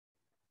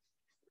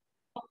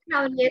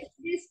Now, in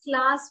yesterday's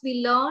class,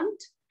 we learned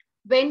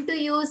when to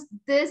use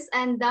this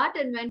and that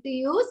and when to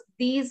use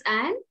these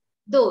and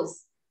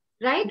those,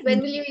 right? When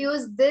will you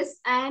use this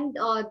and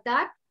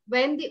that?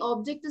 When the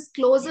object is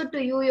closer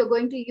to you, you're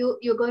going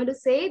to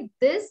say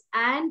this,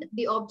 and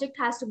the object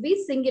has to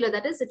be singular.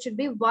 That is, it should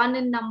be one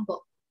in number.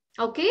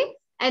 Okay?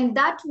 And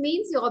that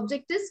means your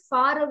object is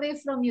far away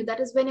from you. That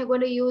is when you're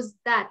going to use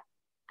that.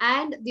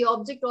 And the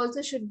object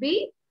also should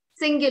be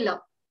singular.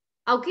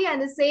 Okay,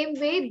 and the same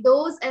way,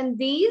 those and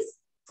these,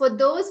 for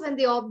those when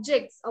the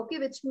objects, okay,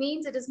 which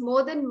means it is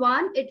more than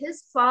one, it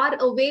is far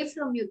away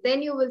from you.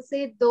 Then you will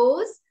say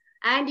those,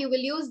 and you will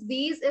use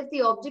these if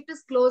the object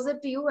is closer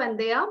to you and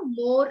they are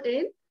more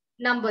in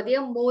number. They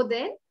are more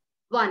than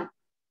one.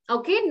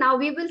 Okay, now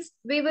we will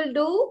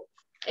do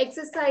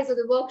exercise of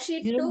the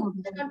worksheet 2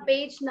 on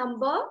page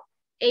number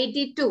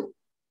 82.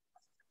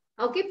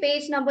 Okay,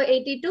 page number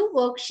 82,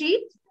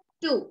 worksheet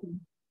 2.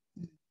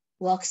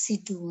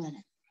 Worksheet 2.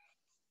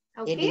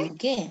 Okay.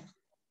 Okay.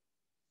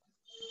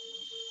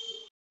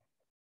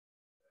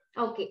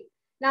 Okay.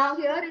 Now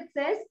here it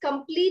says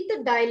complete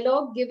the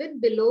dialogue given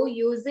below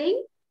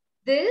using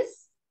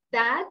this,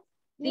 that,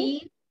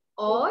 these,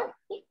 or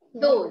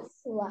those.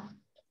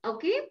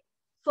 Okay.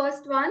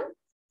 First one,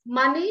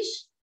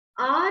 Manish,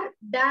 are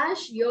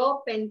dash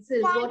your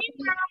pencils. What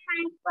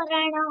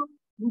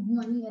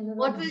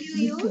will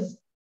you use?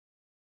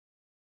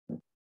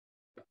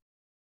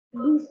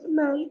 This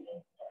man.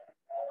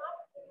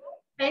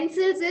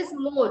 Pencils is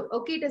more.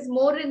 Okay, it is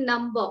more in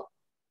number.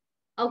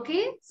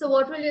 Okay, so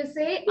what will you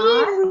say?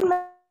 Are,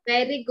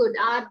 very good.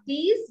 Are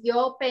these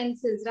your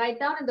pencils? Write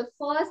down in the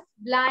first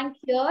blank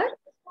here.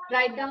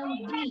 Write down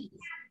these.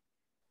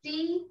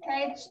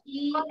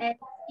 T-H-E-S-E.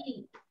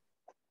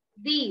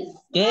 These.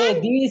 Okay,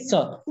 these.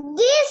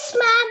 This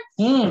man.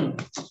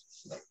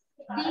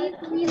 These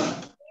means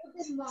more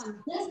than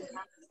one.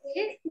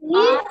 Okay.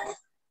 Are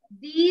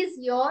these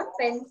your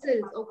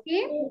pencils?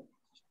 Okay.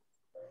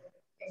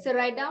 So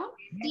write down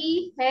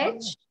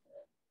T-H-E-S-E.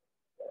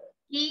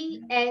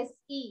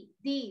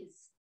 These.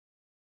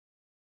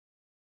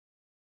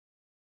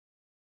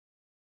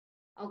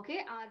 Okay.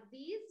 Are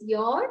these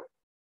your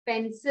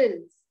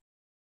pencils?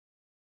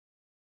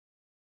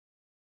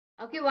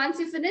 Okay. Once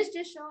you finish,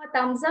 just show a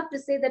thumbs up to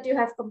say that you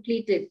have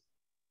completed.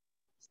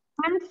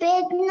 And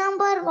page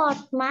number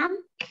what,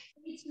 ma'am?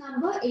 Page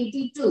number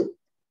 82.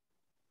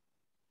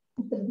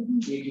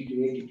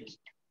 82.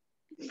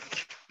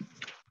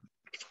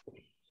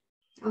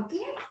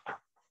 Okay.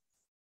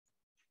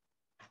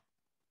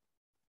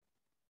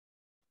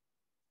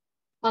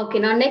 Okay,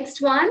 now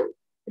next one.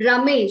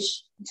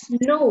 Ramesh.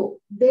 No,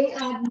 they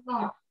are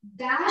not.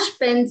 Dash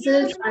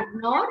pencils are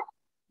not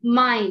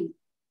mine.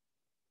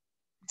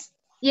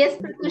 Yes,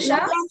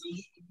 Pratusha?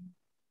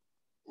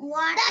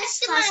 What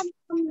is ma'am?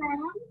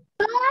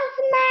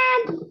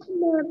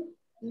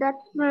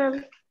 That's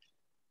ma'am.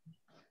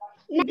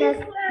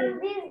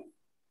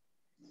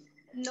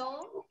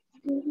 No.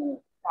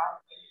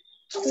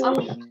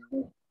 Okay.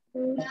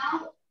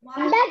 Now,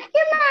 one,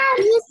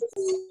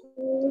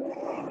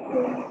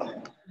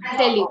 I'll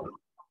tell you.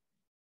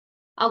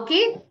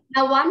 Okay.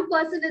 Now, one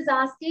person is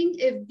asking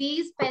if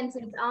these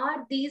pencils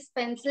are these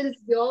pencils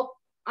your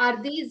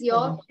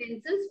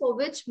pencils, for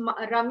which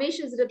Ramesh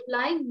is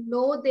replying,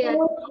 no, they are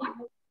not.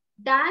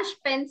 Dash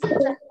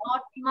pencils are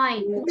not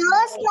mine.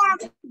 Those, ma'am.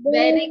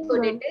 Very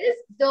good. It is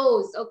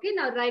those. Okay.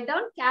 Now write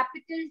down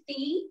capital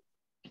T.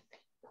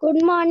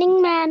 Good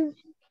morning, ma'am.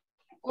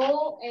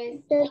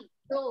 O-S-E.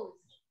 Those.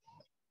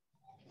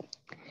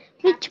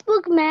 Which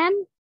book,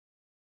 ma'am?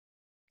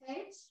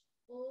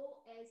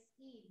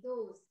 H-O-S-E.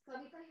 Those.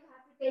 Kavita, you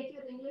have to take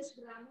your English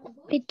grammar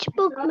book. Which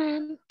book,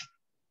 ma'am?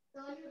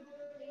 Turn your book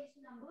to page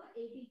number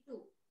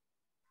 82.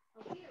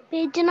 Okay.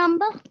 Page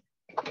number?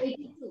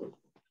 82.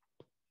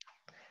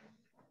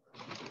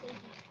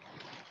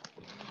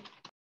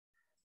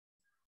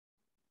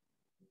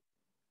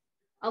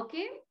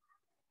 Okay.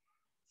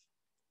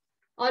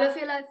 All of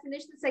you have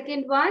finished the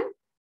second one?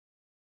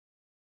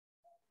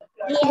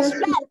 Yes,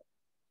 ma'am.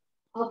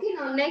 Okay,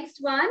 now next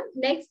one.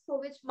 Next, for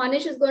which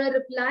Manish is going to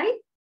reply.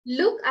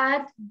 Look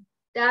at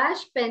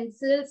dash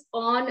pencils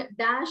on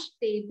dash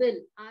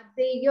table. Are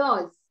they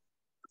yours?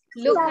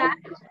 Look at.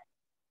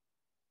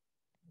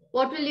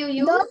 What will you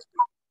use? Those.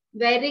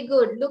 Very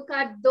good. Look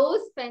at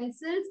those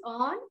pencils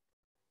on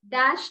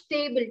dash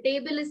table.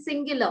 Table is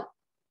singular.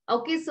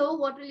 Okay, so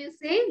what will you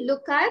say?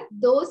 Look at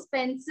those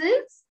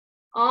pencils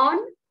on.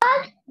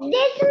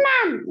 This,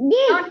 ma'am.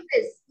 This. Not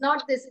this.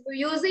 Not this. If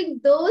you're using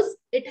those,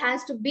 it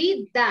has to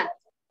be that.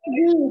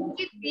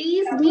 Okay,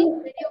 these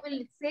means that you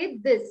will say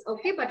this.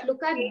 Okay, but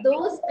look at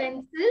those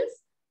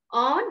pencils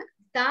on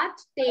that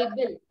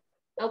table.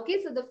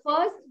 Okay, so the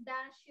first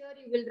dash here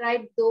you will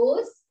write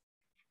those.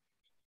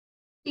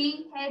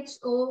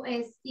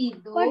 T-H-O-S-E.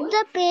 Those. What's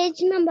the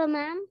page number,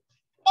 ma'am?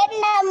 Page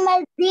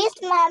number,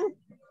 this, ma'am.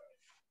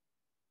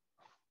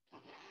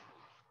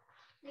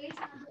 Page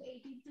number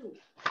 82.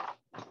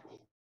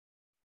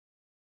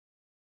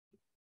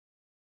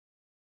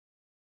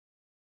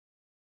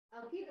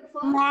 Okay, the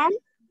first. Ma'am.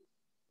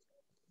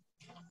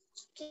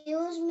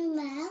 Excuse me,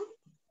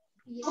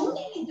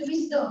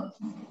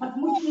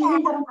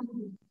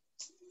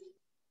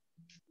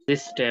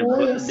 This step. Oh,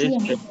 yes, This yeah.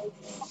 step.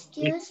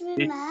 Excuse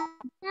me, ma'am.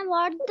 Ma'am,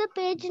 what's the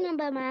page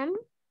number, ma'am?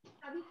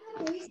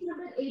 Kavita, page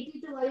number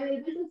 82. Are you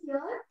able to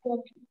hear?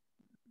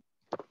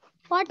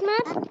 What,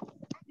 ma'am?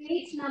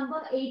 Page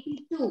number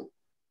 82.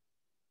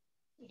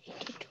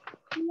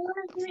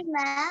 Excuse me,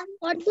 ma'am.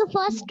 What's the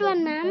first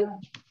one, ma'am?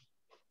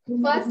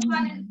 First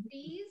one is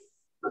these.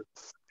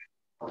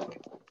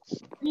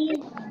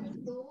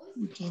 Those.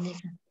 Okay,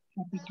 देखा.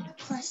 Capital.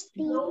 First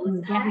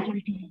Those Capital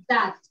and T.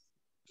 that.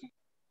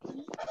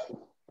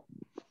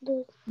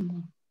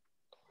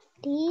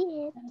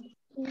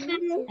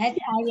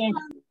 H-I-S.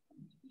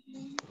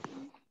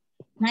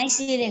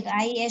 Nicely लेख.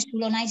 I-S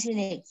ठुलो nicely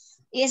लेख.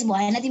 S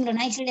भएन तिम्रो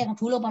nicely लेख.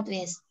 ठुलो पर्छ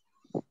S.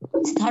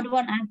 Third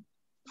one.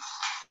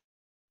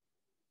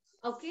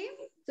 Okay.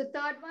 So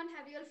third one,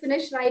 have you all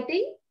finished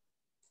writing?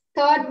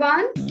 Third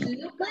one,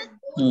 look at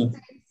those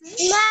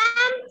pencils.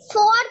 Ma'am,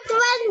 fourth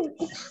one.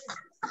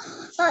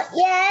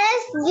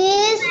 Yes,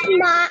 this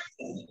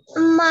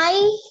my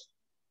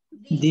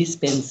These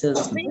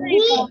pencils. I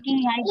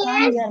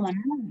can't hear one.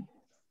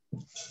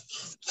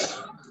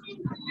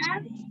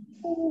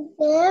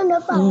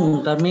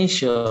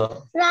 Ramesh.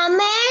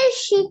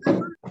 Ramesh.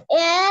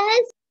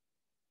 Yes.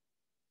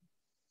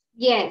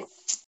 Yes.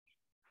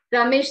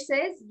 Ramesh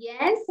says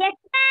yes. Yes,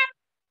 ma'am.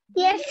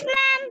 Yes,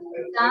 ma'am.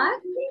 That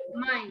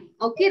mine.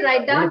 Okay,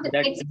 write down the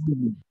next. Okay.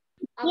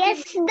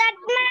 Yes, that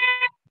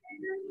ma'am.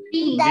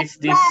 These.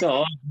 This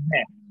all.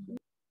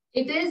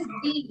 It is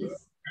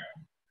these.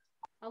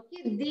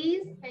 Okay,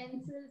 these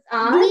pencils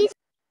are. These.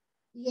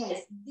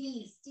 Yes,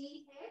 these.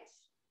 T-H-E-S-E.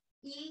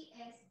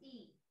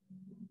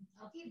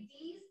 Okay,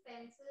 these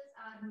pencils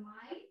are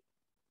mine.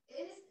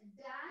 Is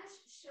dash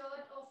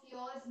shirt of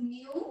yours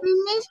new?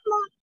 Miss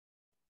Mo-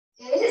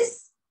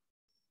 Is.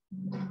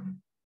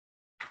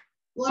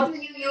 What will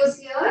you use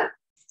here?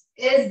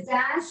 Is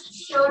dash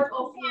shirt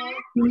of yours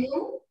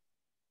new?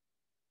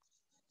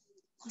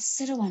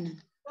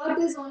 Shirt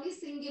is only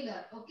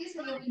singular. Okay,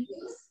 so you will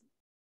use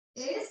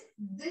is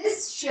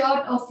this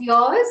shirt of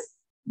yours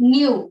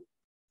new?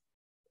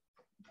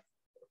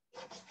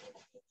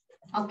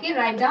 Okay,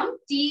 write down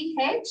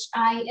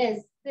T-H-I-S.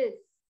 This.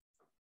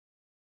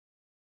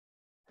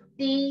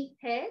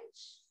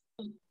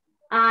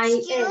 T-H-I-S.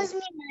 Excuse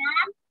me,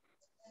 ma'am.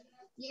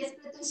 Yes,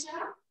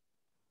 Pratusha?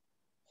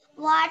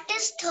 What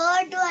is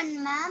third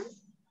one, ma'am?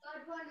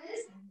 Third one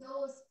is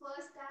those.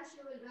 First dash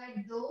you will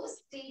write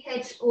those.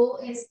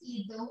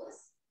 T-H-O-S-E,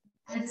 those.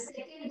 And the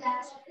second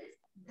dash is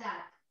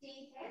that.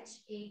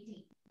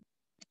 T-H-A-T.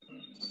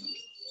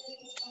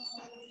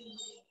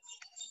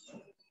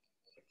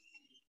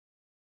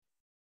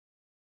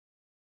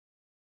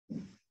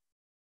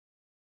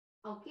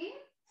 Okay.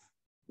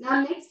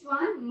 Now next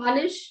one,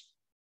 Manish.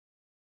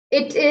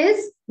 It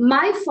is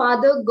my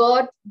father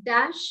got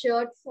dash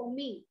shirt for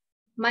me.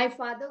 My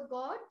father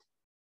got.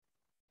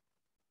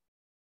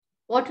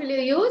 What will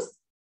you use?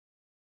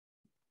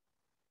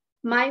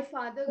 My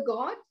father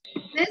got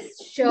this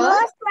shirt.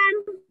 Those,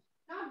 ma'am.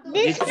 Not those.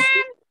 This,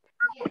 ma'am.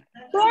 Yes.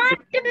 What,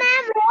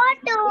 ma'am? What?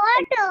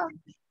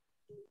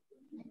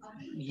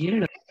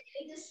 Yeah.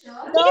 This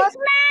shirt. Those,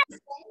 ma'am.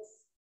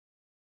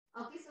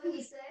 Okay, so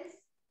he says,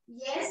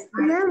 yes.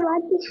 Ma'am,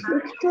 what is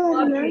fifth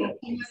one, ma'am?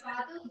 My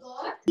father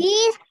got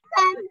This,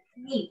 ma'am.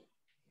 me.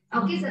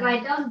 Okay, so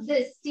write down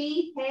this.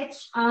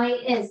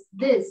 T-H-I-S.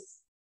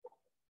 This.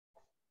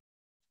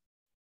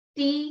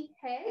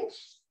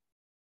 T-H-I-S.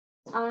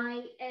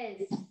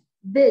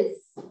 This.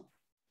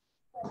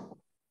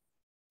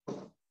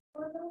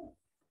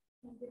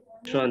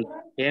 Shant.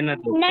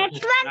 Next one,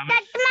 that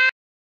ma'am.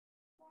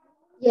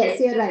 Yes,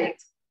 you're right.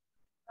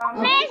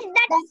 Next,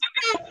 that ma'am.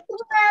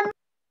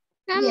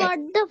 Ma'am, Yes. what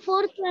the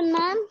fourth one,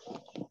 ma'am?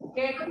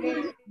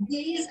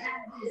 These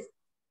and this.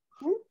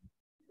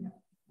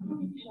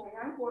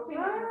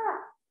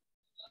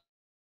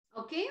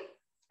 Okay.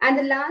 And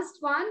the last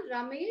one,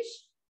 Ramesh.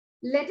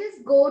 Let us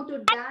go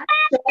to that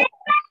shop.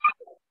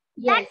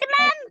 Yes.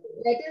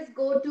 Let us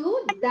go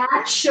to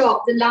that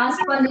shop. The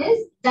last one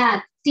is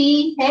that.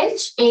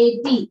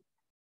 T-H-A-T.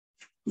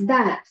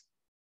 That.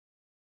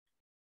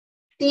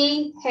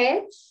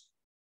 T-H-A-T.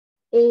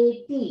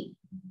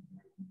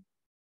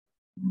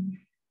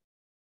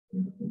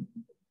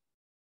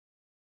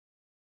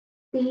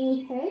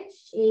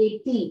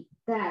 T-H-A-T.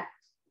 That.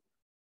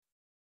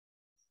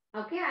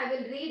 Okay, I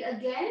will read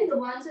again. The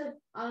ones who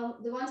are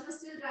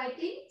still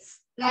writing,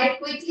 write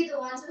quickly. The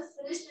ones who have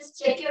finished, just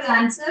check your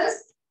answers.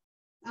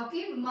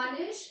 Okay,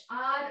 Manish,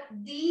 are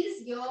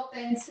these your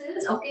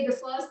pencils? Okay, the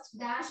first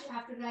dash you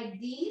have to write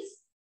these.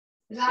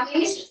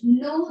 Ramesh,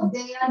 no,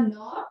 they are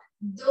not.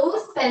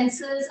 Those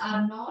pencils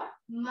are not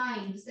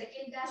mine. The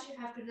second dash you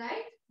have to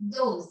write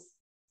those.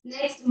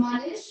 Next,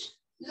 Manish,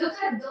 look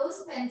at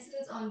those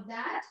pencils on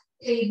that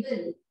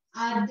table.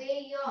 Are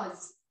they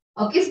yours?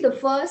 Okay, so the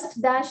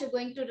first dash you're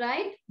going to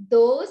write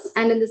those,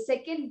 and in the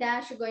second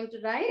dash you're going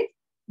to write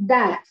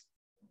that.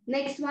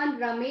 Next one,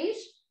 Ramesh,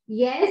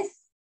 yes,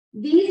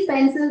 these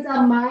pencils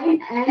are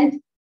mine and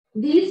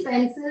these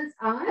pencils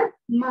are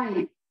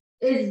mine.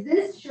 is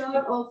this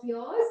shirt of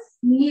yours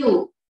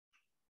new?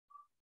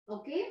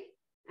 Okay.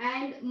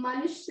 And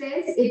Manish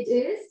says it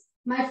is.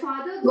 My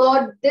father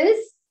got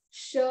this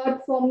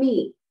shirt for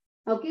me.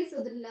 Okay,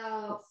 so the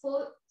 1,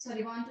 2,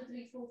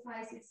 3, 4,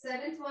 5, 6,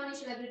 7th one you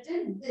should have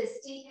written this,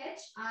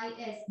 THIS,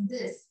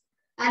 this.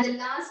 And the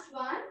last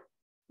one,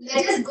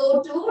 let us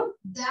go to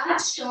that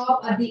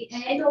shop at the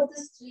end of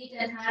the street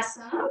and have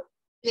some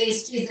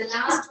pastries. The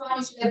last one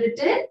you should have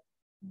written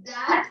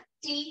that,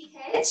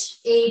 THAT,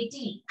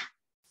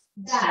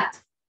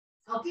 that.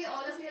 Okay,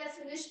 all of you have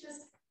finished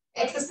this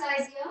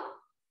exercise here?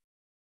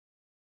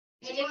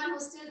 Anyone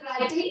who's still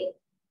writing?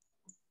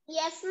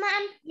 Yes,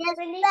 ma'am. Yes,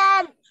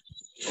 ma'am.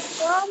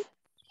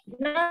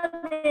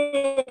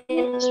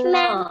 Yes,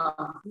 ma'am.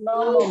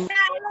 No.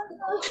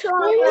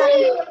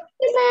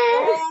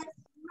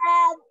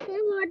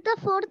 What the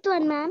fourth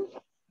one, ma'am?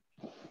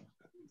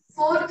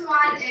 Fourth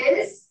one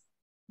is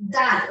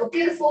that.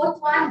 Okay, the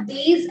fourth one,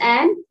 these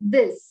and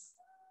this.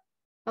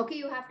 Okay,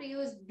 you have to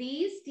use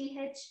these,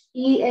 THES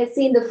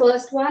in the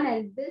first one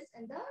and this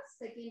in the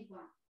second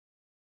one.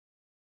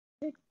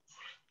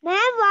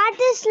 Ma'am, what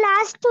is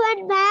last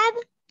one, ma'am?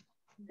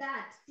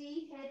 That,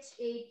 THAT,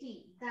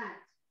 that.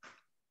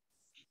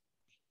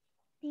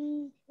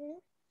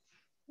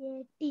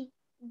 T-H-A-T,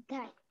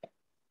 that.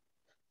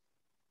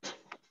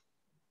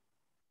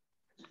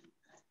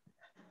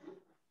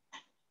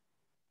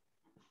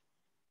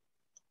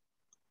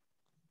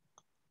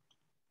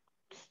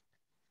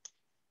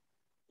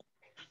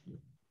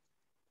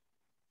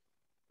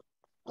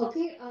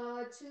 Okay,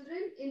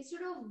 children,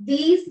 instead of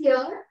these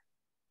here,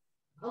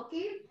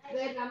 okay,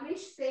 where Ramesh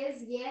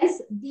says,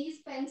 yes, these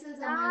pencils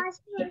are mine.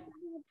 Last one.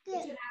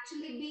 It should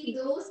actually be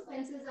those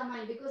pencils are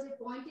mine because you're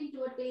pointing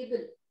to a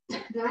table,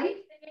 right?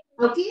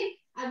 Okay,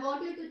 I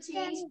want you to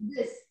change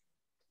this.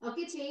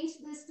 Okay, change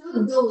this to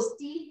those,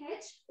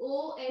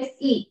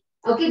 THOSE.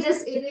 Okay,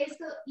 just erase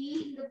the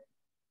E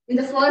in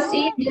the first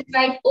E, just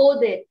write O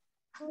there.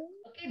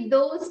 Okay,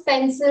 those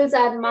pencils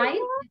are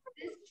mine.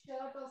 This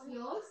shirt of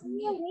yours,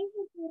 new.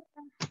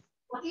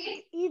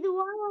 Okay.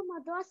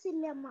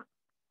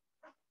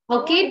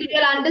 Okay, did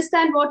you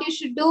understand what you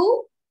should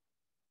do?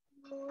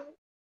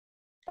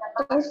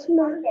 Yes,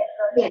 ma'am.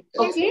 Yes.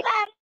 Okay.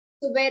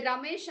 So where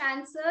Ramesh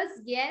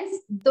answers, yes,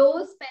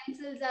 those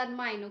pencils are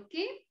mine.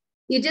 Okay.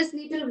 You just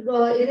need to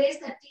erase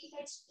the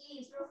THE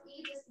instead of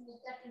E, just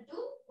make that into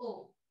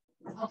O.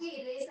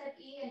 Okay, erase that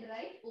E and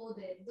write O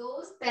there.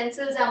 Those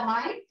pencils are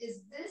mine.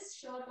 Is this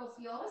shirt of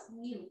yours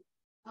new?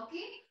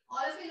 Okay.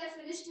 All of you have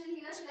finished till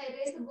here. Shall I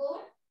erase the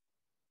board?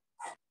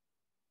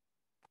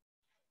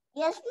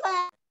 Yes,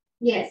 ma'am.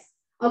 Yes.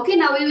 Okay,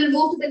 now we will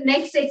move to the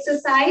next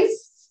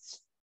exercise.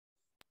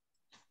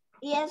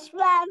 Yes,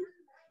 ma'am.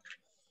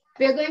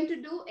 We are going to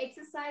do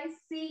exercise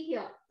C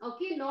here.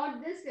 Okay,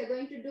 not this. We are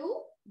going to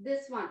do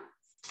this one.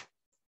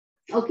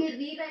 Okay,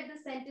 rewrite the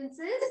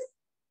sentences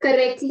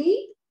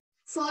correctly.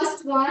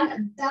 First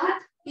one,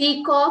 that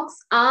peacocks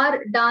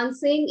are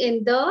dancing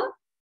in the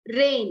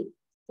rain.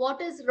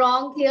 What is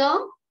wrong here?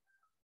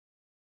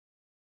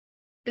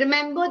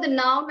 Remember the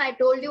noun I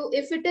told you,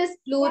 if it is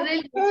plural,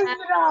 That you is have...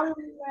 wrong,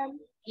 ma'am.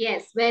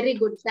 Yes, very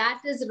good.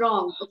 That is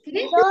wrong.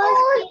 Okay.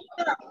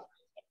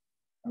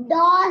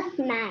 Those,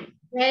 ma'am.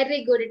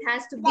 Very good. It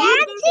has to be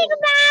Dancing,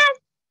 ma'am.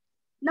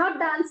 not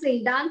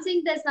dancing.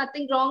 Dancing, there's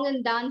nothing wrong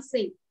in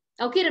dancing.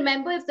 Okay,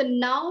 remember if the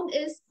noun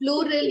is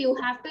plural, you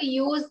have to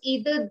use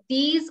either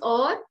these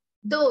or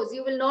those.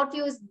 You will not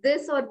use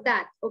this or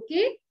that.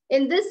 Okay.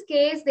 In this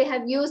case, they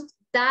have used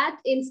that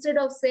instead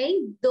of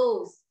saying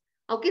those.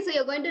 Okay, so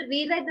you're going to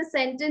rewrite the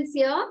sentence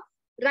here.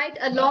 Write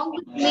along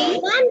with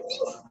me.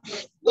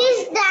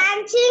 This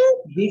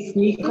dancing. These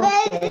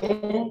peacocks,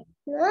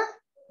 Huh?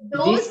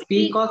 these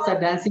peacocks are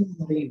dancing in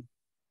the rain.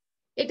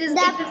 It is.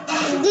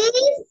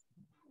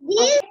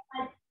 These.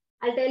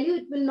 I'll tell you,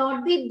 it will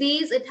not be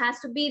these. It has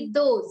to be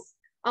those.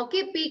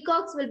 Okay,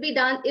 peacocks will be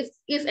done.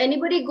 If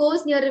anybody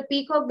goes near a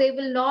peacock, they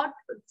will not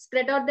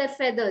spread out their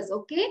feathers.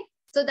 Okay,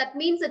 so that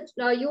means that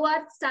you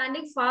are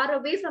standing far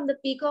away from the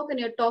peacock and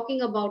you're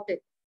talking about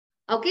it.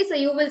 Okay, so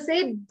you will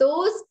say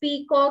those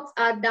peacocks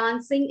are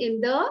dancing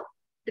in the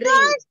rain.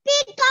 Those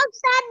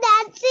peacocks are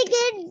dancing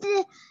in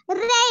the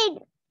rain.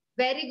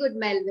 Very good,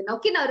 Melvin.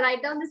 Okay, now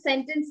write down the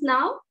sentence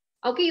now.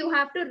 Okay, you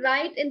have to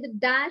write in the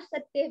dash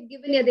that they've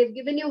given you. They've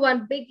given you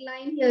one big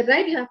line here,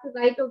 right? You have to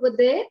write over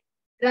there.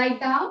 Write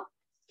down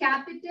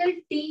capital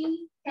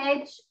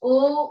THOSE.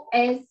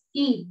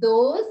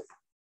 Those.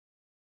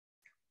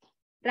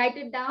 Write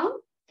it down.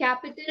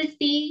 Capital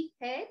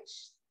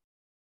THOSE.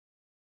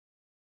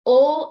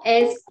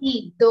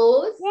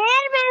 Those.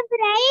 Where, ma'am,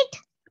 right?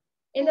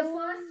 In the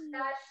first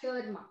dash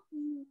here, ma.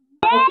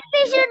 Where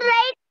we should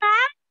write,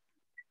 ma'am?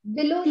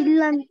 Below the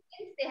sentence,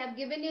 they have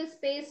given you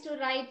space to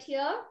write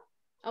here.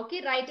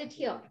 Okay, write it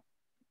here.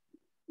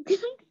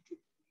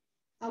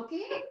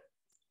 Okay.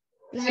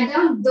 Write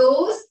down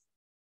those.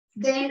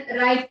 Then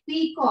write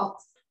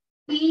peacocks.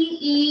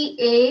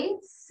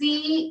 PEACOCKS.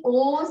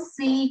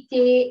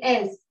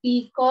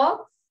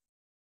 Peacocks.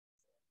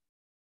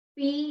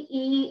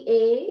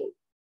 PEACOCKS.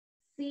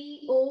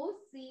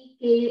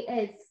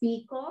 P-E-A-C-O-X,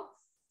 peacocks.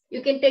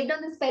 You can take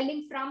down the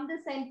spelling from the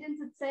sentence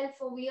itself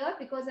over here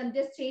because I'm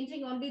just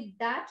changing only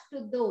that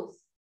to those.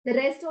 The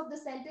rest of the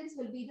sentence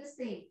will be the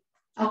same.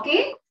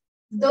 Okay?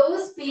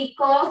 Those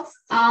peacocks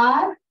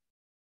are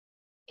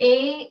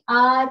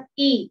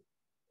A-R-E.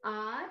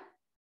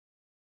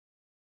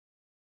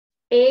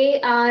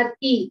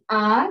 A-R-E.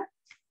 Are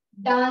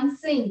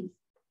dancing.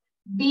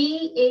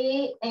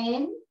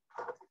 D-A-N.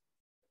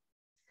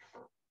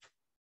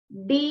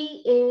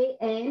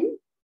 D-A-N-C-I-N-G.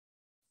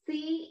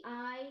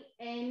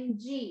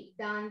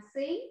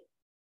 Dancing.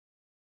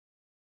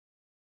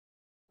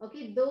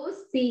 Okay,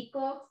 those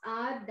peacocks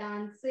are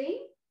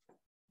dancing.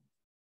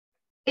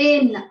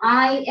 In,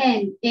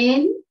 I-N,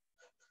 in.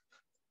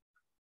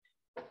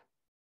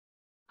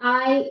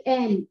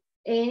 I-N,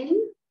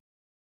 in.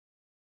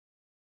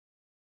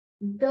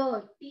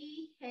 The,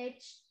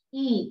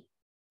 T-H-E.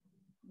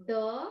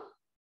 The.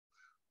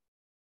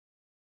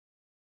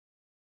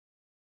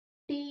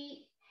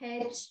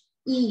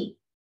 T-H-E.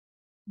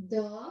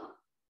 The.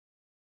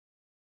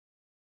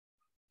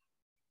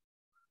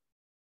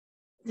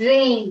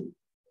 Rain.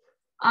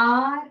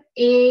 R-A-I-N.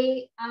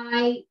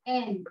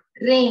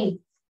 Rain.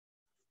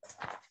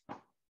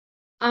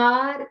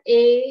 R-A-I-N.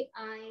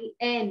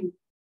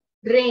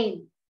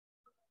 Rain.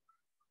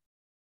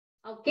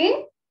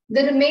 Okay.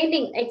 The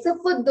remaining,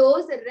 except for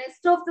those, the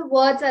rest of the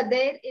words are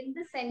there in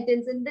the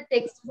sentence, in the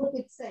textbook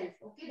itself.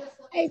 Okay. The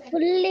first I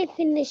fully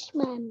finished,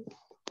 ma'am.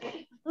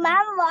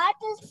 Ma'am, what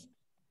is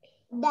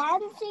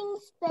dancing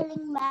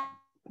spelling, ma'am?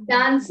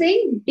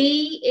 Dancing,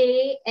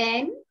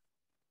 D-A-N.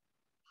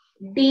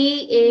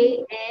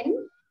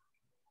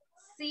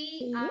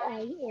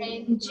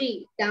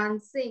 D-A-N-C-I-N-G.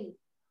 Dancing.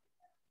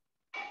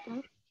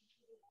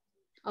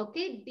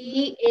 Okay.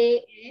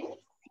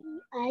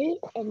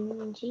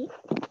 I-N-G.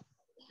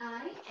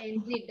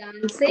 I-N-G.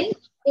 Dancing.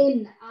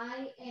 In.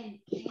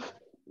 I-N-N.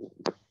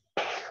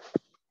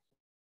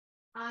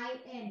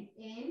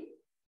 I-N-N.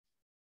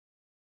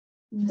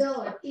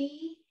 The.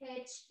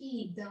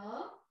 T-H-E. The.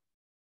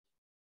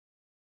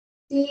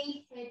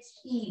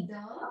 T-H-E.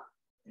 The.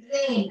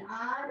 Rain.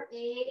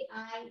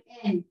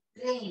 R-A-I-N.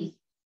 Rain.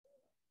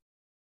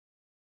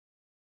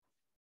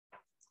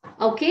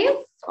 Okay.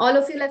 All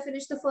of you have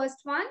finished the first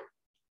one?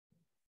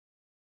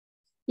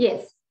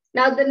 Yes.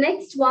 Now the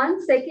next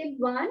one, second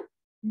one.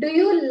 Do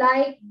you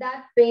like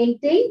that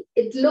painting?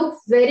 It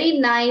looks very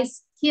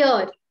nice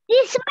here.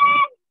 This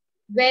man.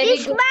 Very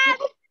This good. man.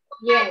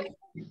 Yes.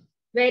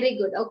 Very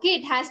good. Okay.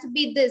 It has to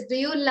be this. Do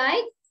you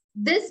like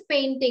this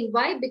painting?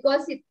 Why?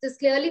 Because it is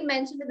clearly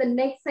mentioned in the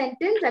next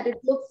sentence that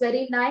it looks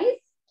very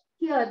nice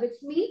here,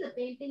 which means the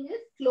painting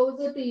is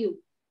closer to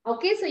you.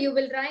 Okay. So you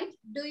will write,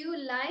 do you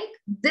like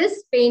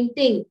this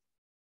painting?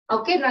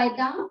 Okay. Write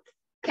down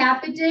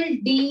capital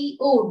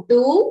D-O.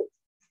 Do.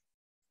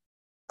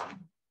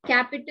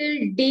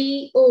 Capital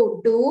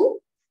D-O. Do.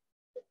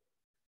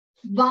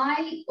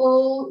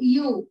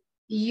 Y-O-U.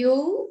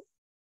 You.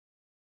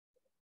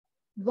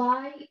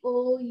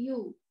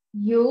 Y-O-U.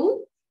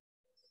 You.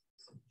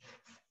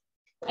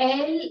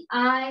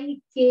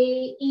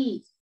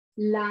 L-I-K-E.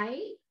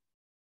 Like.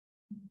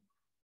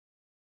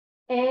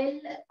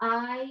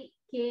 L-I-K-E.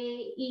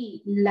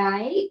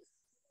 Like.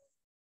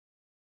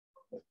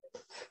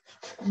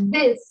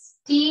 This.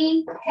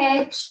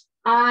 T-H-I-S.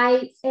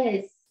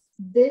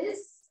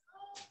 This.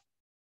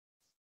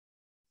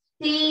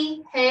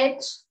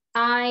 T-H-I-S.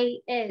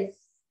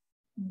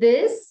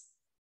 This.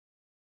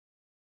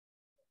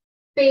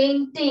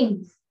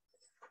 Painting.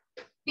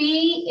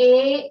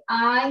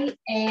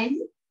 P-A-I-N.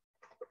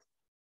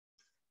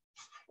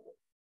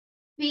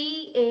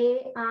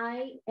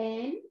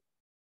 P-A-I-N.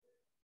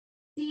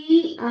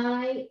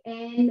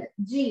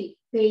 T-I-N-G.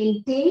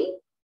 Painting.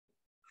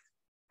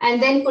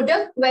 And then put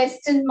a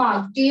question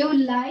mark. Do you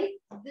like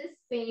this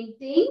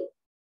painting?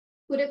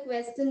 Put a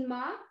question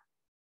mark.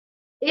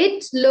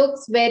 It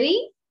looks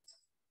very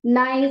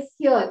nice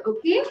here.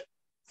 Okay.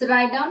 So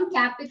write down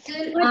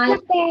capital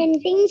What's the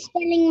painting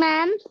spelling,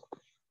 ma'am?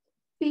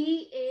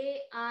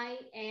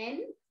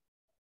 P-A-I-N.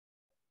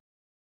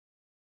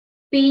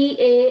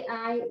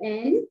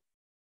 P-A-I-N.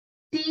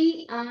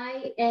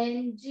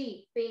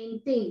 T-I-N-G.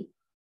 Painting.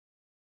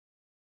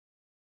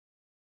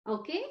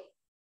 Okay.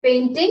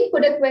 Painting.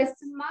 Put a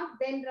question mark.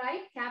 Then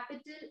write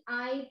capital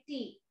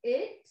I-T.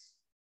 It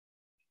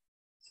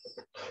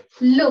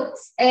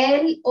looks.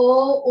 L-O-O-K-S.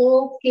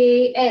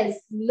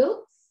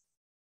 Looks.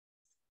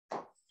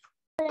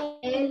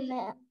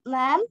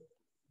 Ma'am?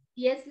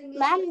 Yes, Lingesh.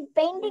 Ma'am,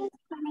 painting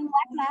spelling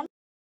what, ma'am?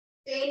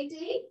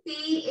 Painting.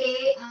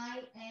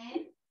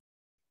 P-A-I-N.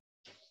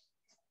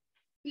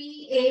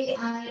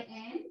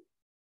 P-A-I-N.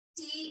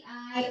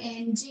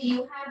 T-I-N-G.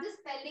 You have the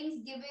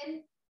spellings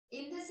given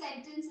in the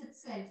sentence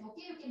itself.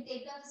 Okay. You can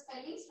take down the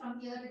spellings from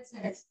here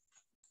itself.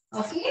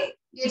 Okay.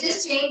 You're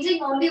just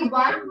changing only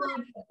one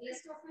word. The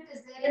rest of it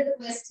is there in the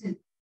question.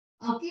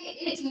 Okay.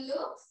 It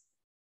looks.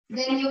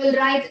 Then you will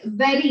write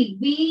very.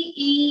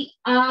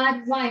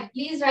 V-E-R-Y.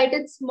 Please write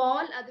it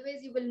small.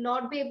 Otherwise, you will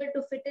not be able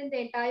to fit in the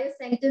entire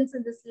sentence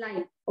in this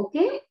line.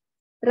 Okay.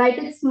 Write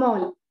it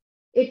small.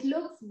 It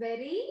looks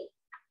very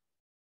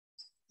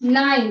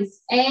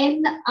Nice.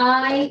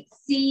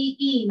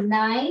 N-I-C-E.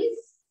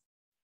 Nice.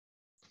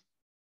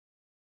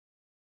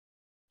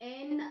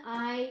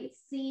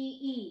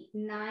 N-I-C-E.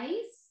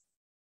 Nice.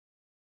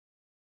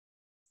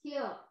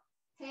 Here.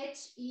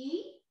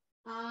 H-E-R-E.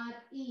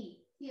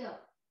 Here.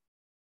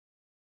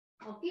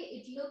 Okay,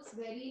 it looks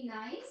very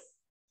nice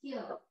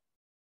here.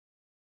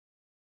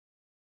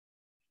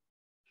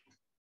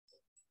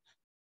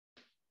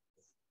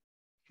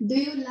 Do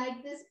you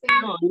like this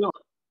pen? No.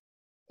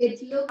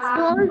 It looks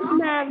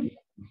ma'am.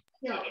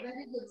 yeah,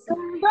 very good. Sir.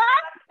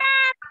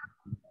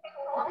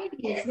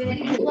 Yes, very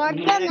good. What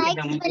the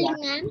Nike spelling,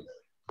 ma'am?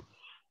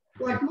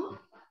 What more?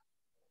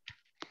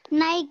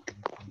 Nike.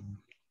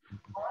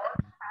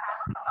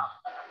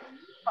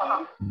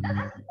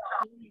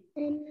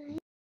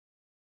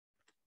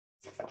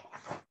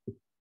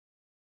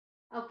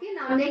 Okay,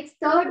 now next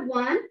third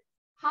one.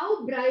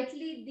 How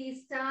brightly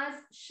these stars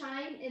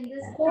shine in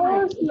the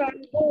sky.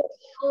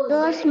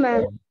 Those,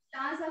 ma'am.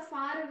 Stars are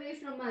far away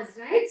from us,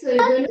 right? So you're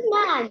going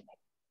to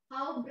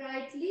how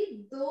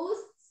brightly those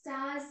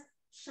stars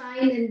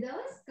shine in the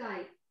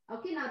sky.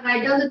 Okay, now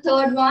write down the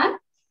third one.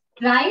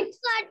 Right?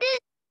 What is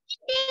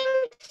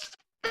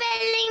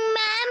spelling,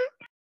 ma'am?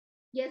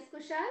 Yes,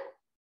 Kushal?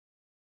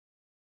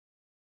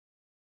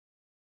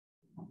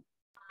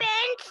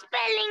 Pen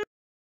spelling.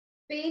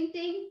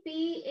 Painting,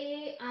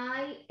 P-A-I-N-T-I-N-G.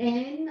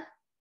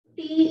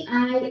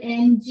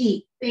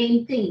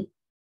 Painting.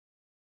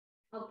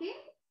 Okay.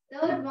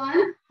 Third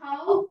one,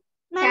 how?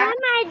 Ma'am,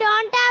 I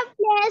don't have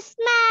place,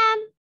 ma'am.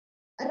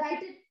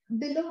 Write it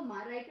below, ma.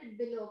 Write it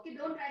below. Okay.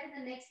 Don't write it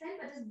the next line,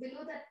 but just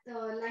below that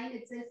line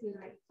itself you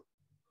write.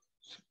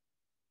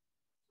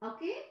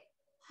 Okay.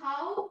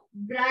 How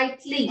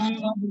brightly?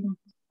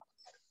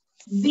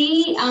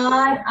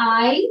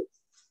 B-R-I.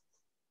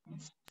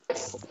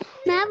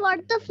 Ma'am,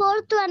 what's the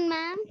fourth one,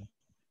 ma'am?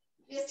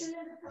 Yes, in the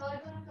third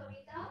one,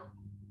 Kavita.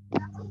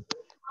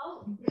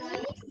 How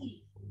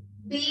brightly?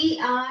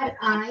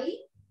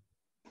 B-R-I-G-H-T-L-Y.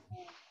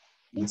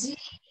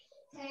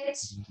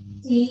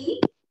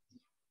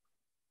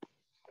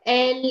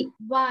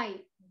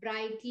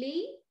 Brightly.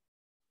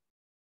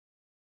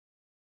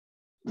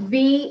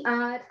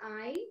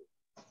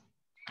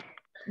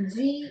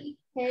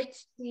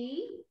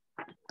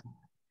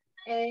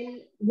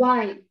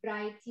 B-R-I-G-H-T-L-Y.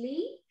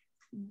 Brightly.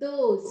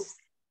 Those.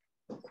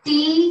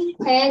 T-H-O-S-E.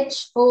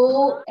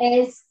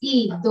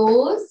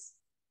 Those.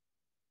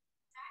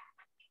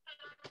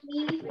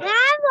 Ma'am,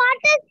 what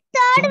is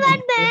third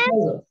one, ma'am?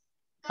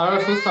 How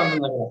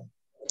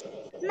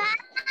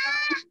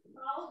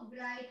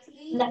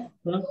brightly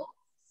those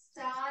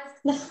stars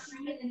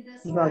shine in the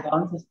sky.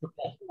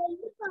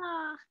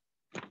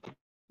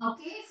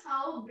 Okay,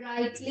 how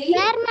brightly?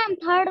 Where, ma'am?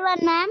 Third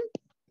one, ma'am.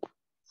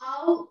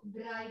 How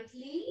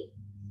brightly?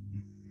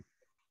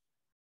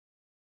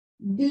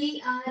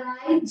 B-R-I-G-H-T-L-Y.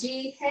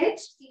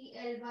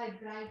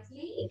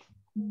 Brightly.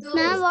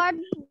 Ma'am, what?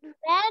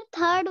 Where?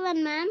 Third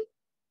one, ma'am.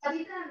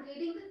 Kavita, I'm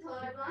reading the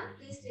third one.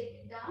 Please take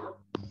it down.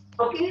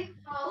 Okay,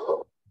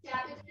 how?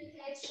 Capital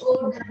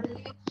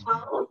H-O-W.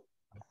 How?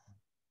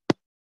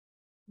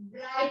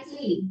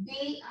 Brightly.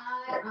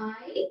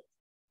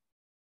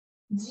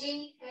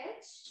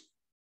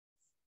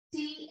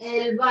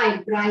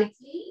 B-R-I-G-H-T-L-Y.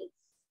 Brightly.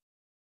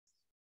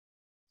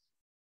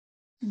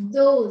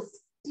 Those.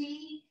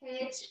 T-H-O-S-E.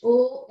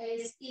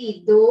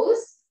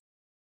 Those.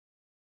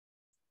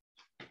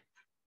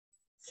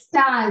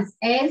 Stars.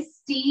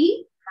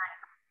 S-T.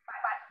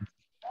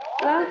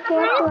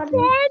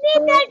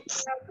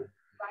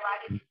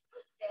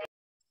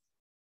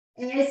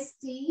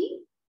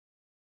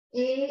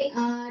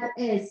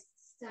 S-T-A-R-S.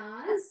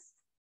 Stars.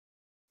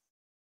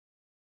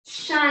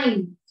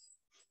 Shine.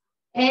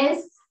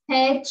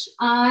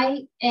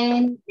 S-H-I-N-E.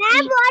 Ma'am,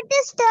 what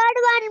is third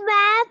one,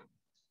 ma'am?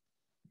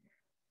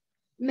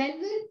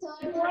 Melvin,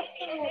 third one.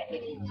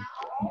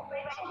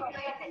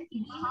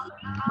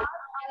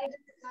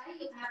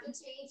 You have to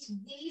change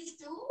these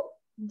to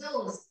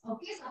those.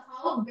 Okay, so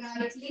how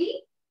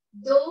brightly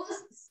those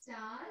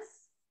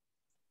stars.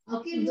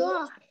 Okay,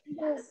 those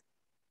stars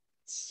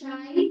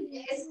shine.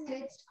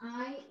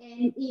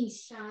 S-H-I-N-E.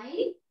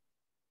 Shine.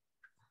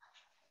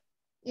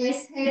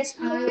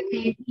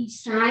 S-H-I-N-E.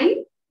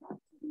 Shine.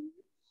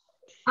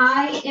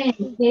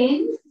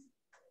 I-N.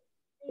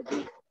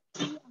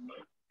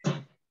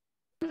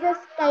 The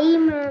sky,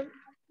 ma'am.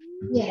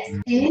 Yes,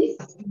 in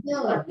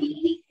the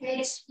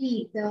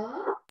T-H-E,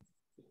 the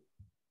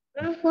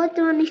Fourth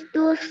one is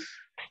those.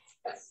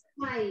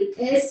 sky,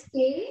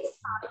 S-K,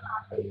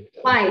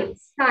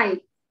 sky.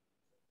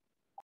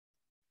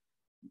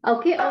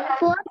 Okay,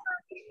 Fourth one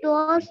is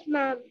those,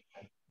 ma'am.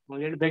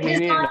 it is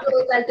not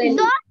those, I'll tell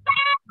you.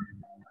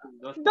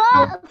 Fourth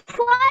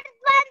one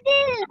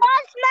is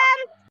those, ma'am.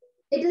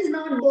 It is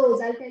not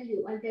those, I'll tell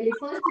you.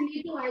 First, you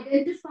need to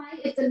identify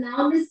if the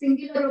noun is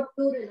singular or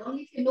plural.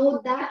 Only if you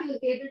know that, you'll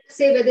be able to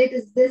say whether it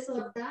is this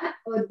or that,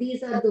 or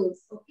these are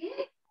those.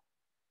 Okay?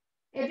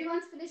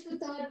 Everyone's finished with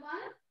third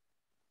one?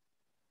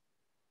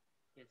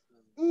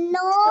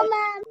 No,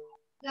 ma'am.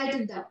 Write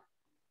it down.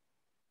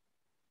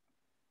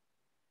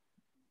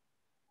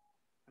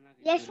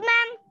 Yes,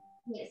 ma'am.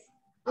 Yes.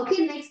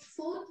 Okay, next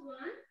fourth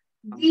one.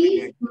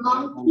 These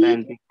monkeys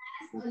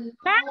has a long...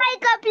 Ma'am, I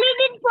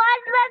completed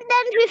fourth one,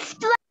 then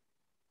fifth one.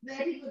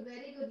 Very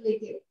good,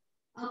 Lekhi.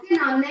 Okay,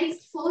 now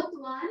next fourth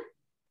one.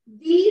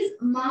 These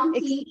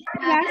monkeys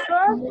has...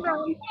 First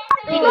one.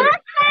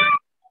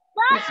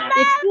 First one.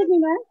 Excuse me,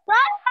 ma'am.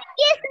 First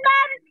monkeys,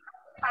 ma'am.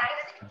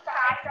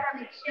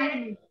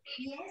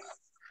 Yes.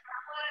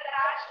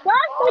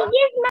 First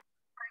monkeys, ma'am.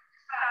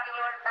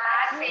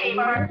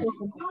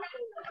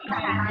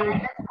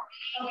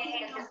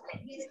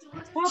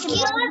 Excuse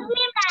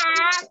me, ma'am.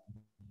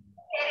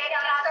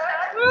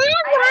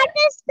 What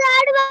is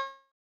third one?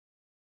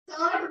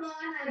 Third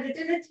one, I've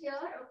written it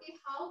here. Okay,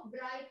 how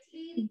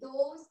brightly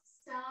those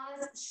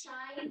stars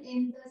shine in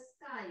the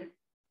sky.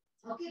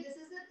 Okay, this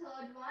is the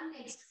third one.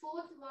 Next,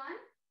 fourth one.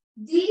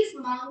 This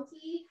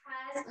monkey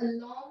has a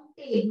long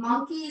tail.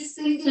 Monkey is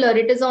singular.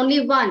 It is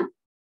only one.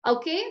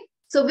 Okay,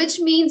 so which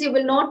means you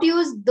will not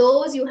use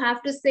those. You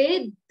have to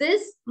say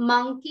this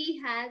monkey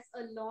has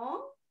a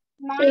long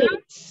tail.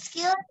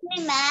 Excuse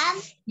me,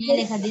 ma'am. Yeah,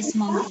 Lekha, this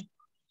monkey.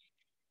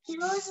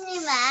 Excuse me,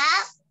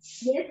 ma'am.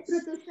 Yes,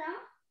 Pratusha.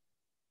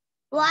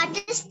 What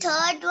is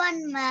third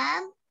one,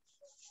 ma'am?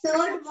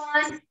 Third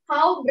one,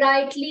 how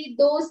brightly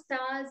those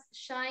stars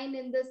shine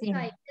in the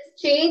sky. Just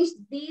change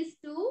these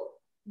to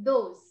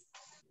those.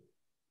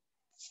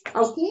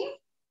 Okay.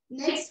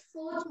 Next,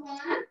 fourth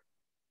one.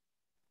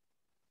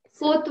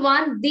 Fourth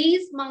one,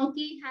 this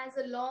monkey has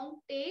a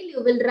long tail.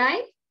 You will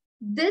write,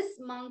 this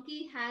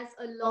monkey has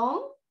a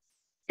long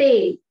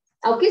tail.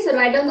 Okay, so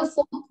write down the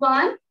fourth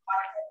one.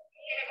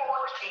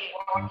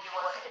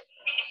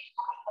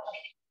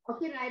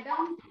 Okay, write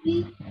down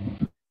T-H-I-S.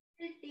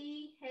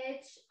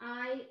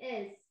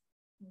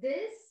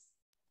 This,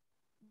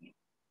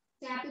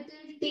 capital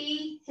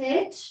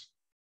T-H-I-S.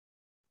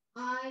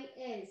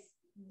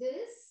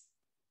 This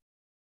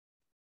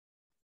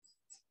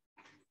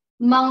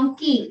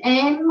monkey,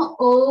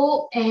 M-O-N-K-E-Y,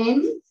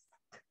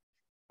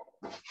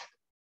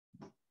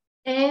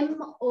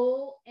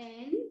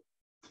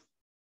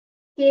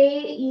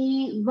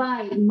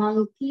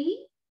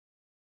 monkey,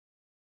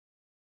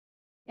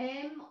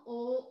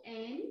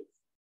 M-O-N.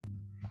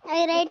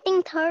 I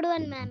writing third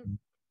one, ma'am.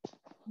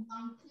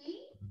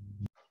 Monkey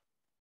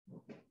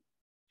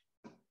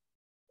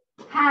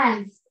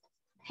has,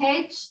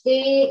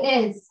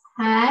 H-A-S,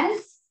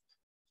 has,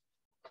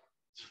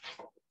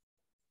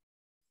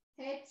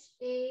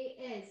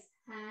 H-A-S,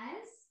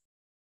 has,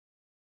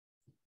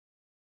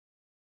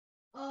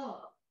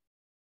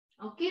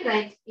 okay,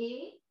 right,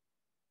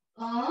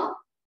 long,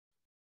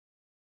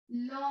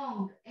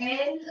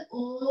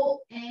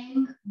 L-O-N-G,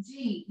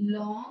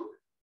 long,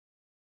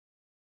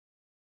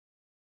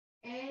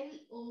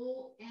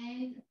 L-O-N-G,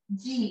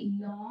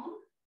 long,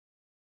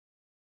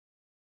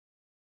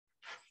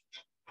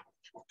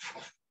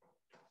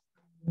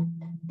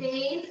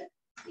 tail,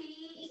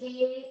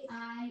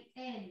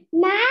 T-A-I-N.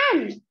 Ma'am,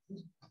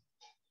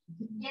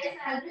 Yes,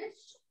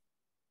 Aldrich?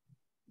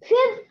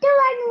 fifth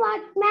one,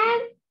 what,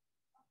 ma'am?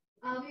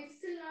 We've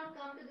still not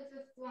come to the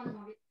fifth one.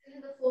 We're still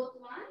in the fourth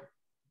one.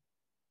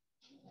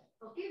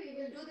 Okay, we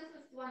will do the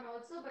fifth one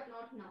also, but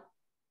not now.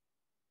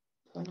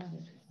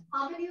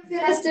 How many of you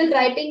are still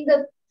writing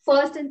the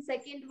first and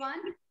second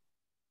one?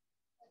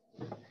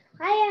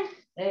 Hiya.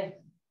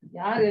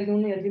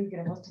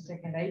 First,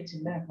 second, right?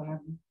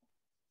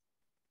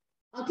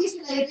 Okay,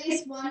 shall I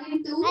erase 1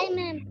 and 2? Hi,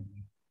 ma'am.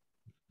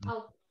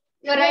 Oh.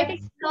 You're writing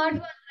third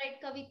one, right,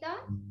 Kavita?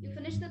 You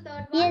finished the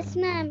third one? Yes,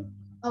 ma'am.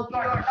 Okay.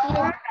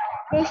 Yes.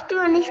 Next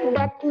one is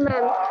that,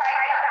 ma'am.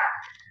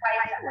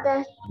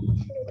 That.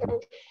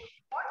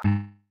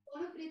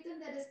 Sonu Preetham,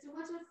 there is too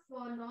much of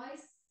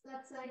noise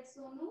that side,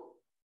 Sonu.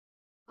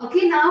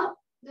 Okay, now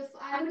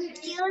I will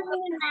Excuse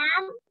me,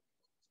 ma'am.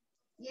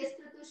 Yes,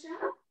 Pratusha.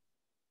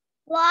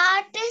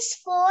 What is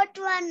fourth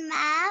one,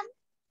 ma'am?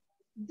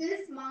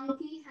 This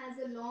monkey has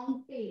a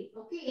long tail.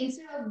 Okay,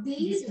 instead of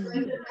these, you're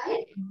going to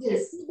write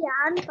this.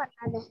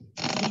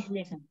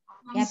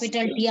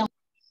 Capital T.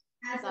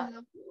 Has a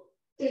long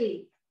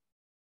tail.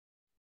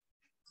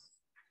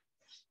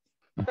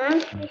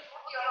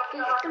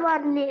 Fifth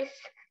one is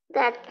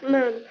that,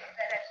 ma'am.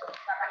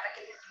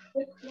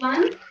 Fifth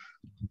one.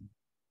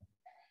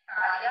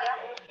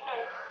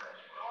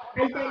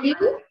 I'll tell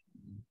you.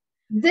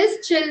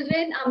 These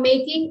children are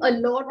making a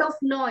lot of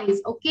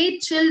noise. Okay,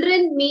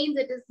 children means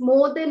it is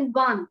more than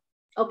one.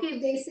 Okay,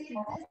 they say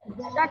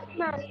this. That,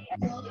 ma'am.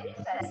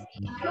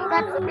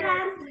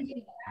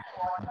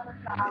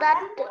 That.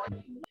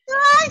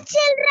 All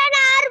children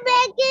are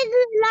making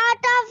a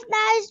lot of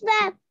noise,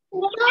 ma'am.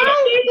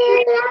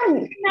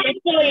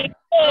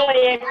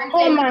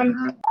 Oh, ma'am.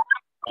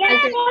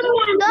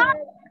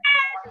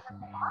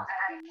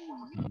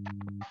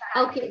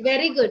 Okay,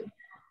 very good.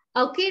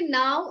 Okay,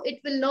 now it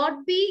will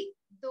not be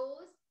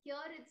those. Here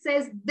it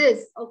says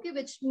this. Okay,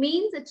 which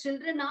means the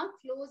children are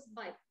close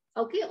by.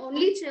 Okay,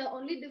 only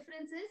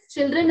difference is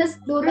children is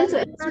plural. So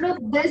instead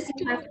of this,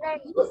 you have to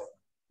use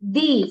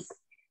these.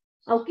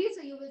 Okay,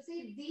 so you will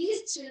say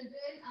these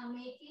children are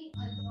making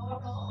a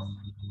lot of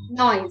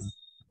noise.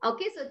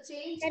 Okay, so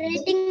change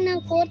Writing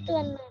the fourth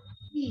one.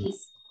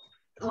 these.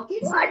 Okay,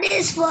 What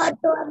is fourth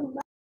one?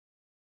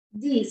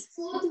 these.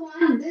 Fourth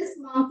one, this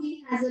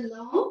monkey has a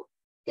long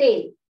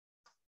tail.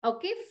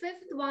 Okay,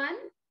 fifth one,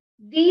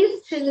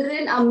 these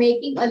children are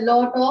making a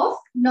lot of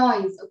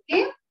noise.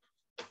 Okay.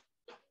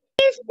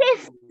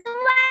 Fifth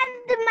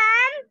one,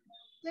 ma'am.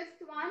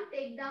 Fifth one,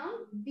 take down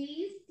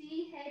these,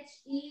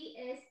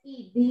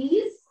 T-H-E-S-E,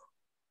 these.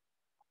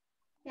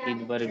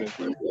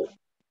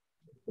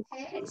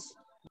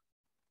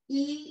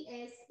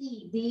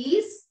 H-E-S-E,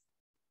 these.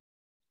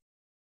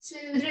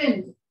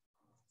 Children,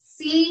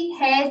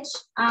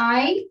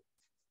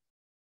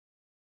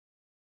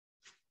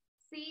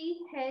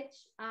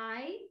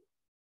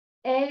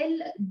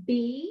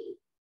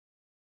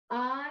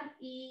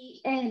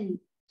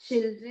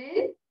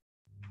 children.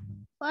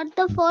 What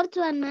the fourth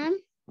one, ma'am?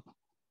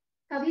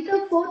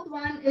 Kavita, fourth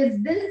one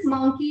is this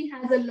monkey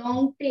has a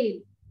long tail.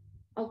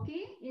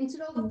 Okay,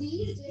 instead of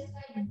these, just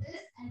like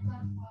this and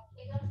come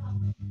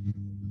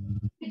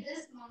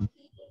this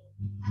monkey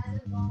has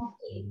a long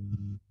tail.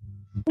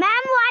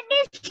 Ma'am, what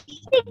is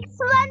sixth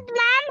one,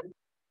 ma'am?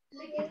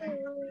 Look at the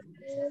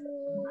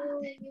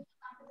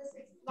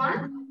sixth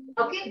one.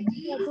 Okay,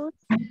 these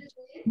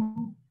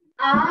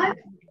R-A-R-E.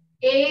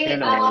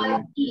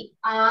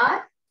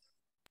 R.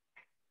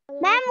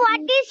 Ma'am,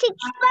 what is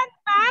sixth one,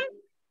 ma'am?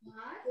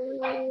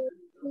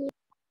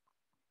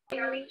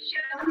 Once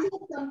you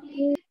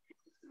complete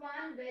this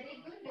one, very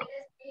good. Let us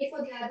wait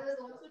for the others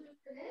also to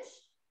finish.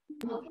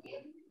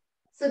 Okay.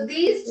 So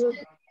these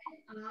children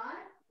are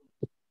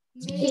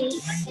making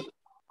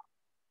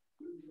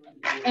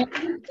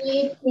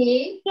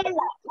M-A-K.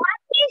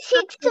 What is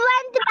sixth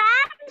one,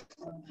 ma'am?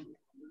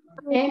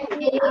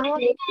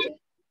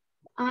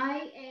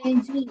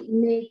 M-A-K-I-N-G,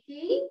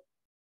 making.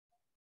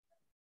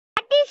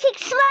 What is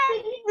sixth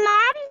one,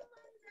 ma'am?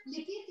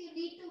 Likit, you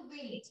need to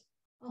wait.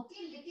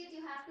 Okay, Likit,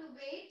 you have to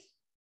wait.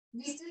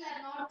 We still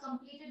have not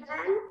completed the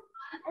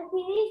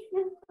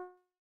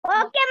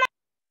Okay,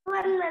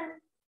 ma'am.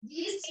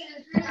 These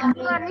children are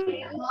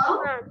making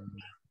lot,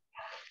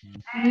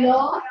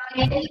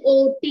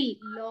 L-O-T,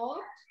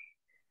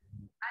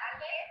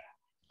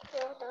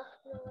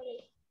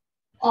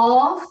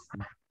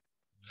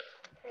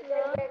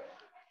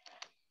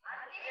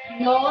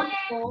 lot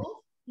of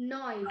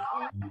noise,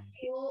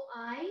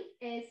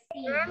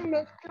 N-O-I-S-E.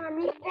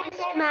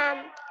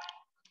 Ma'am.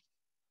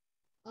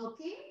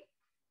 Okay,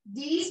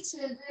 these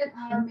children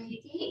are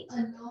making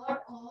a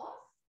lot of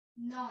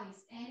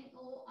noise,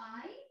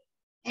 N-O-I-S-E.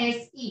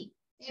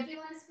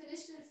 Everyone is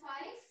finished in 5?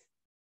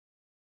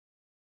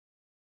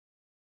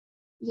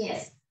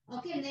 Yes.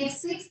 Okay,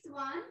 next sixth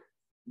one.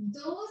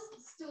 Those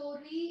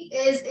story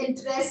is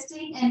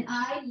interesting and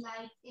I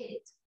like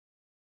it.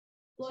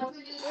 What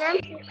will you say?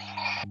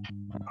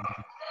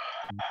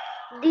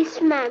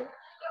 This ma'am.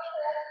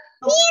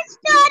 This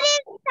story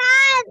is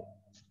sad.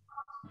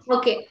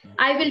 Okay,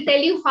 I will tell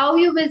you how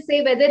you will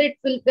say whether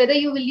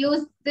you will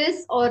use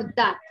this or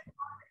that.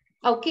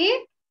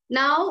 Okay,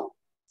 now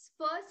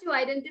first you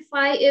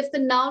identify if the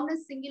noun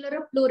is singular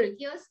or plural.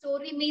 Here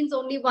story means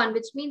only one,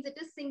 which means it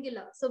is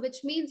singular. So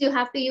which means you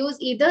have to use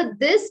either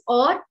this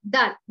or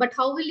that. But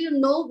how will you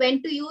know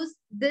when to use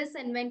this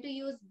and when to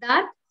use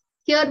that?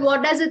 Here,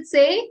 what does it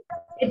say?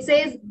 It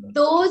says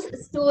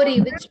those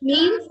story, which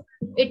means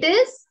it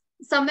is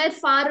somewhere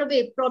far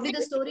away. Probably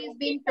the story is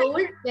being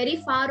told very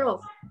far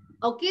off.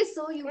 Okay,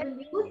 so you will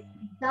use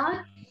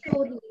that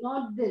story,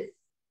 not this.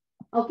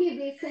 Okay,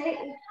 they say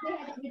if they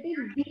had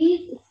written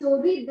these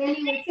story, then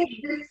you will say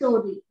this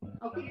story.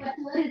 Okay, but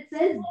here it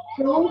says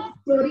those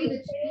story,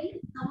 which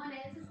means someone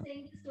else is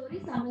saying the story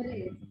somewhere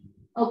else.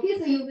 Okay,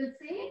 so you will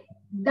say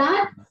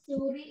that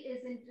story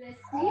is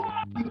interesting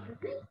and you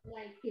will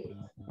like it.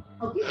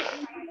 Okay, so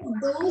instead of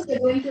those, you're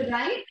going to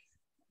write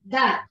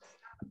that.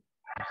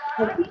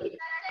 Okay.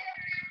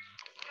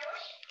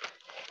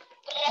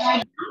 Write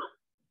down.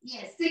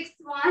 Yes, sixth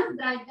one,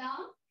 write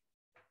down.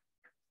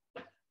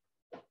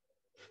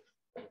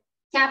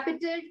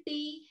 Capital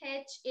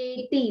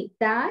T-H-A-T,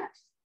 that.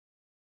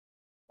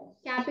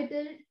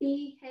 Capital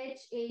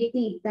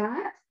T-H-A-T,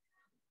 that.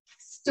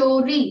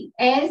 Story,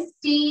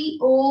 S-T-O-R-Y,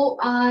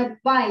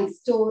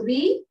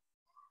 story.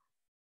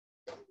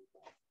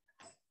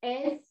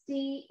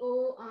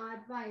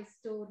 S-T-O-R-Y,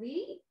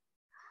 story.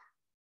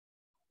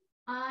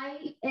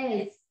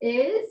 I-S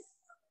is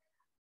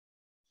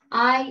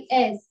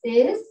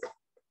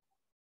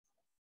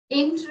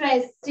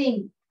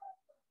interesting.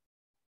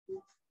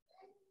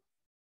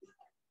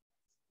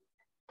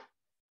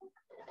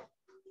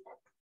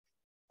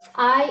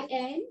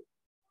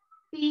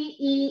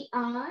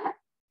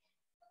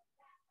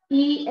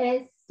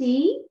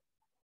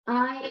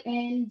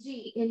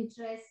 I-N-T-E-R-E-S-T-I-N-G,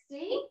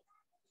 interesting.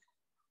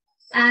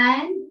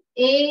 And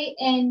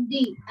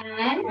A-N-D,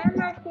 and.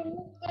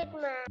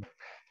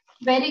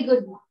 Very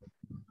good.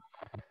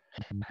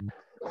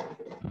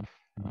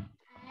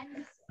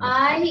 And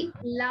I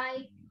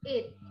like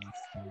it.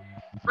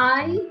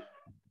 I,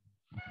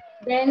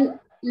 then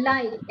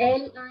like,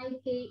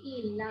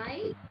 L-I-K-E,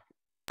 like.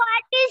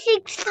 What is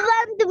sixth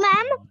one,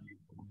 ma'am?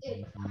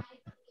 It.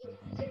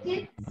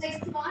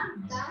 Sixth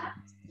one, that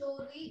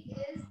story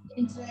is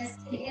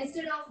interesting.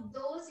 Instead of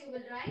those, you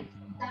will write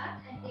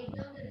that and take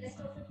down the rest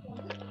of it from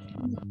the.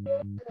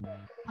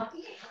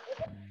 Okay.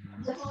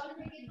 The call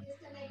will get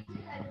disconnected.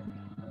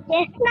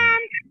 Yes,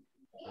 ma'am.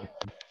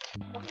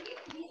 Okay,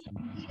 please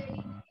be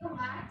ready with your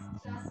maths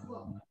class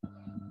work.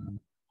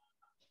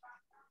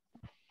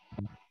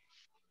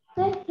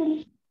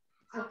 Okay.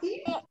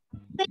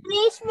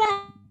 Finish,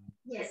 ma'am.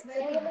 Yes,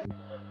 very good.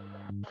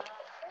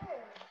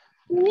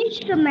 Finish,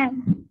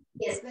 ma'am.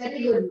 Yes,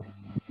 very good.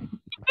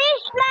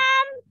 Finish,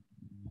 ma'am.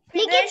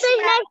 Finish,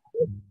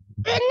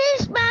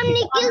 Finish, ma'am.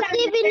 Nikhil,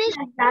 finish.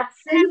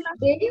 Absent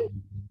today.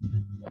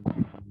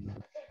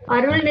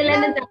 Arul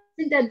Nilan is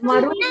absent at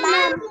Maru.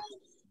 Ma'am.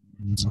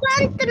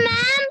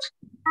 Ma'am.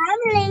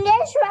 I'm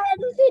Lingesh, ma'am.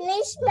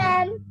 Finish,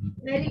 ma'am.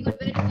 Very good,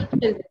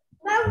 children.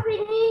 Ma'am,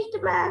 finished,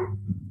 ma'am.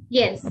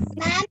 Yes.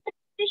 Ma'am,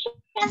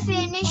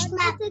 finished,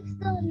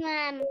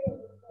 ma'am.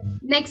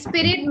 Next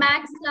period,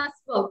 maths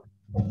class work.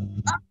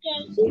 Okay.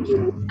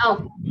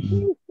 Okay.